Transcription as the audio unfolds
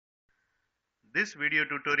This video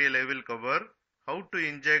tutorial I will cover how to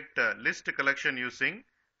inject list collection using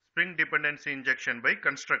Spring Dependency Injection by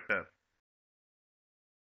Constructor.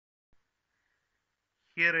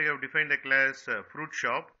 Here I have defined a class fruit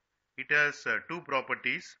shop. It has two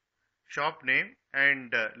properties, shop name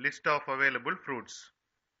and list of available fruits.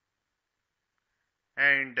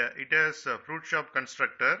 And it has fruit shop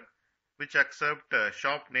constructor which accept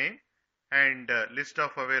shop name and list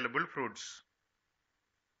of available fruits.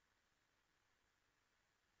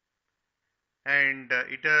 And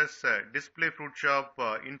it has display fruit shop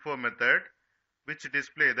info method which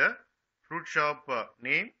display the fruit shop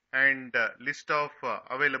name and list of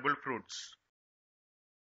available fruits.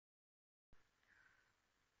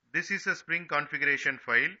 This is a Spring configuration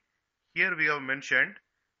file. Here we have mentioned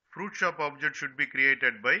fruit shop object should be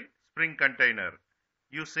created by Spring container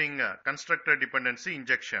using constructor dependency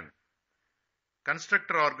injection.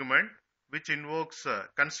 Constructor argument which invokes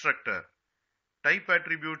constructor. Type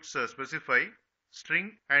attributes specify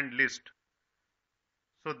string and list.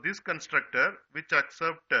 So this constructor which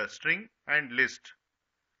accept string and list.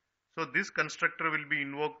 So this constructor will be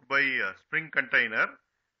invoked by Spring container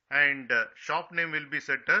and shop name will be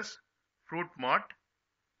set as fruit mart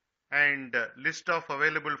and list of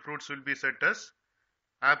available fruits will be set as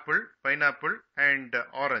apple, pineapple and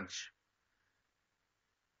orange.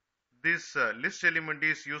 This list element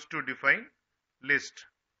is used to define list.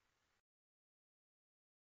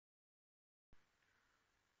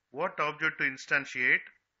 What object to instantiate,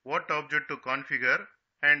 what object to configure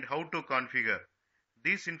and how to configure.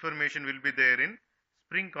 This information will be there in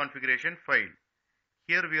Spring configuration file.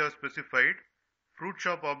 Here we have specified fruit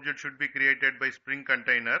shop object should be created by Spring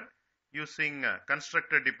container using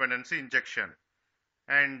constructor dependency injection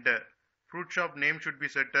and fruit shop name should be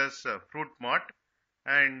set as fruit mart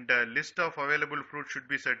and list of available fruit should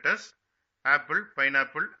be set as apple,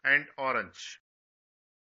 pineapple and orange.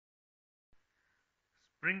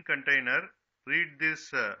 Spring container read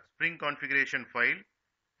this Spring configuration file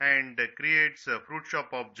and creates a fruit shop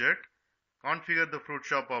object, configure the fruit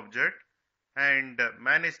shop object and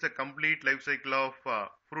manage the complete life cycle of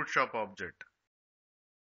fruit shop object.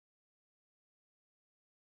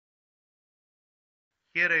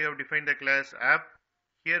 Here I have defined the class app.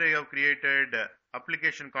 Here I have created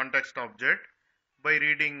application context object by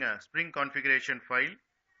reading Spring configuration file.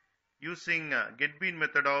 Using getBean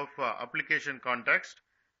method of application context,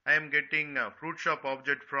 I am getting fruit shop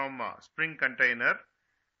object from Spring container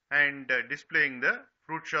and displaying the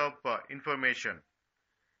fruit shop information.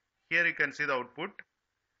 Here you can see the output.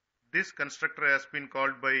 This constructor has been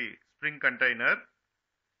called by Spring container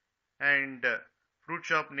and fruit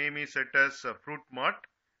shop name is set as fruit mart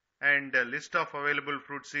and list of available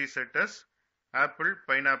fruits is set as apple,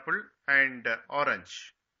 pineapple and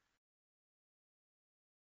orange.